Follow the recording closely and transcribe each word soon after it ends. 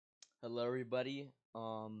Hello everybody.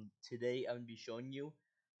 Today I'm going to be showing you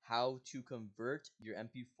how to convert your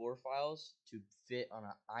MP4 files to fit on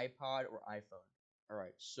an iPod or iPhone.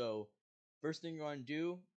 Alright, so first thing you're going to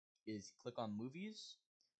do is click on movies.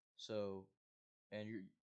 And you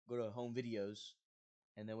go to home videos,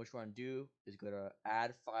 and then what you want to do is go to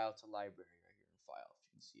add file to library right here in file, if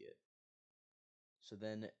you can see it. So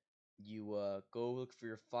then you go look for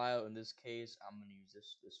your file. In this case, I'm going to use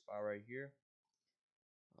this file right here.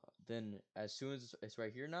 Then as soon as it's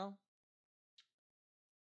right here now,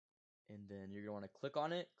 and then you're gonna want to click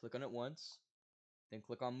on it once, then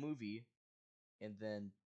click on movie, and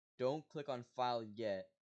then don't click on file yet.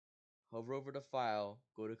 Hover over the file,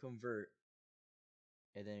 go to convert,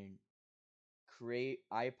 and then create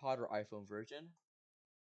iPod or iPhone version.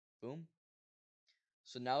 Boom.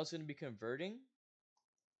 So now it's gonna be converting.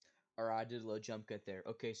 Alright, I did a little jump cut there.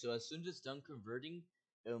 Okay, so as soon as it's done converting,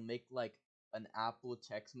 it'll make like an Apple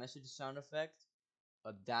text message sound effect.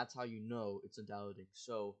 That's how you know it's downloading.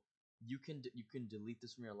 So you can delete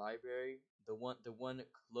this from your library. The one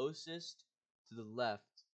closest to the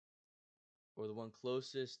left, or the one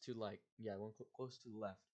closest to close to the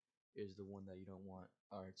left, is the one that you don't want.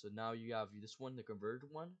 All right, so now you have this one, the converted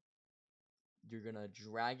one. You're gonna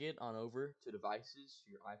drag it on over to devices,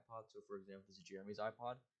 your iPod. So for example, this is Jeremy's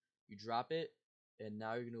iPod. You drop it, and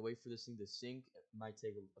now you're gonna wait for this thing to sync. It might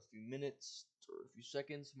take a few minutes or a few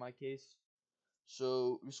seconds in my case.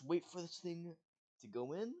 So just wait for this thing to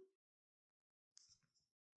go in.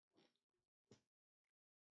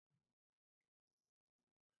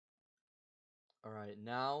 Alright,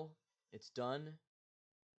 now it's done.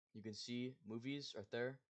 You can see movies right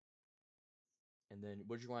there. And then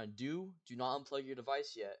what you want to do not unplug your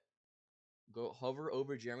device yet. Go hover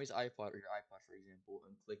over Jeremy's iPod or your iPod, for example,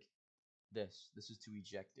 and click this. This is to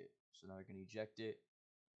eject it. So now you're going to eject it.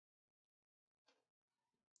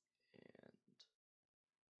 And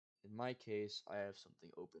in my case, I have something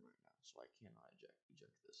open right now, so I cannot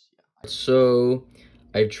eject this. Yeah. So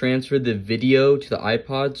I've transferred the video to the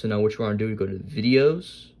iPod. So now what you want to do is go to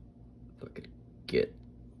videos. If I could get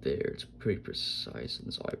there, it's pretty precise in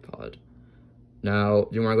this iPod. Now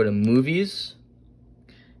you want to go to movies,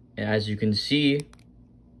 and as you can see,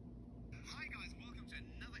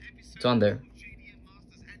 it's on there.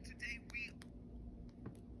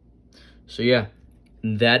 So yeah,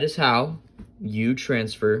 that is how you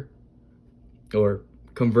transfer or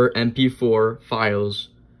convert MP4 files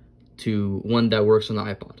to one that works on the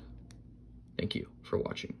iPod. Thank you for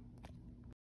watching.